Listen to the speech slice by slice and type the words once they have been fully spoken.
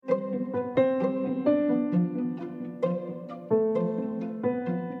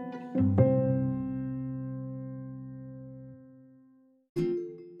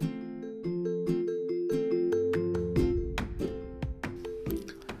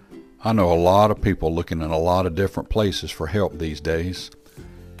I know a lot of people looking in a lot of different places for help these days.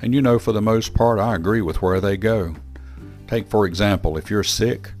 And for the most part, I agree with where they go. Take, for example, if you're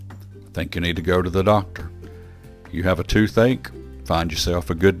sick, think you need to go to the doctor. You have a toothache, find yourself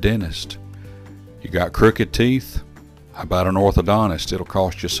a good dentist. You got crooked teeth, how about an orthodontist? It'll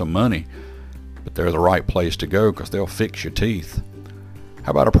cost you some money, but they're the right place to go because they'll fix your teeth.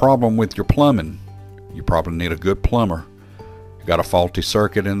 How about a problem with your plumbing? You probably need a good plumber. You got a faulty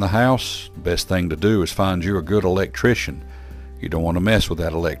circuit in the house? The best thing to do is find you a good electrician. You don't want to mess with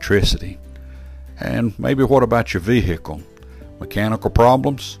that electricity. And maybe what about your vehicle? Mechanical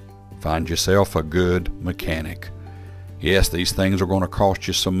problems? Find yourself a good mechanic. Yes, these things are going to cost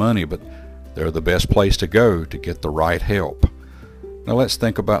you some money, but they're the best place to go to get the right help. Now let's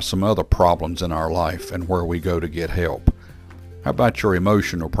think about some other problems in our life and where we go to get help. How about your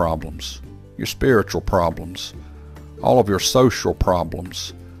emotional problems, your spiritual problems, all of your social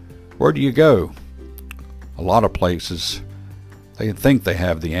problems? Where do you go? A lot of places, they think they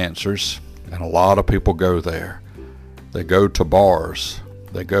have the answers, and a lot of people go there. They go to bars,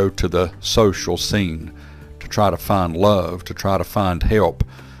 they go to the social scene to try to find love, to try to find help,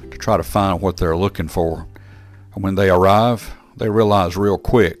 to try to find what they're looking for. And when they arrive, they realize real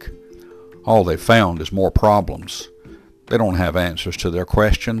quick, all they found is more problems. They don't have answers to their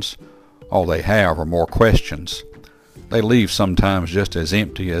questions. All they have are more questions. They leave sometimes just as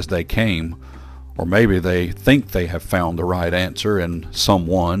empty as they came, or maybe they think they have found the right answer in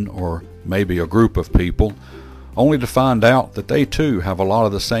someone or maybe a group of people, only to find out that they too have a lot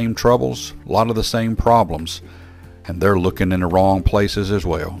of the same troubles, a lot of the same problems, and they're looking in the wrong places as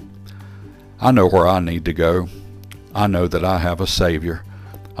well. I know where I need to go. I know that I have a Savior.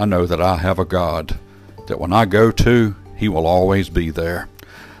 I know that I have a God that when I go to, He will always be there.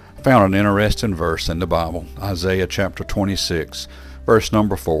 I found an interesting verse in the Bible, Isaiah chapter 26, verse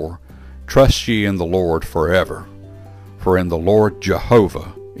number 4. Trust ye in the Lord forever, for in the Lord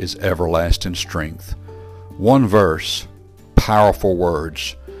Jehovah is everlasting strength. One verse, powerful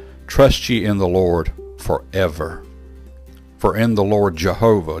words. Trust ye in the Lord forever. For in the Lord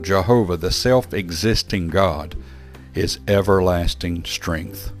Jehovah, Jehovah, the self-existing God, is everlasting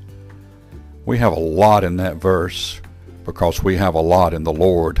strength. We have a lot in that verse because we have a lot in the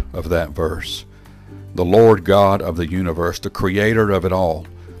Lord of that verse. The Lord God of the universe, the creator of it all.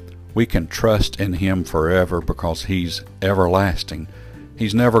 We can trust in Him forever because He's everlasting.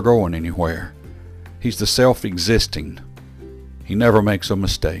 He's never going anywhere. He's the self-existing. He never makes a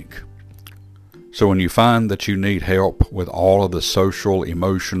mistake. So when you find that you need help with all of the social,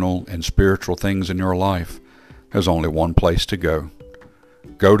 emotional, and spiritual things in your life, there's only one place to go.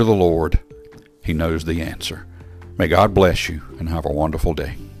 Go to the Lord. He knows the answer. May God bless you and have a wonderful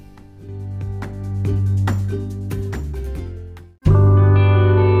day.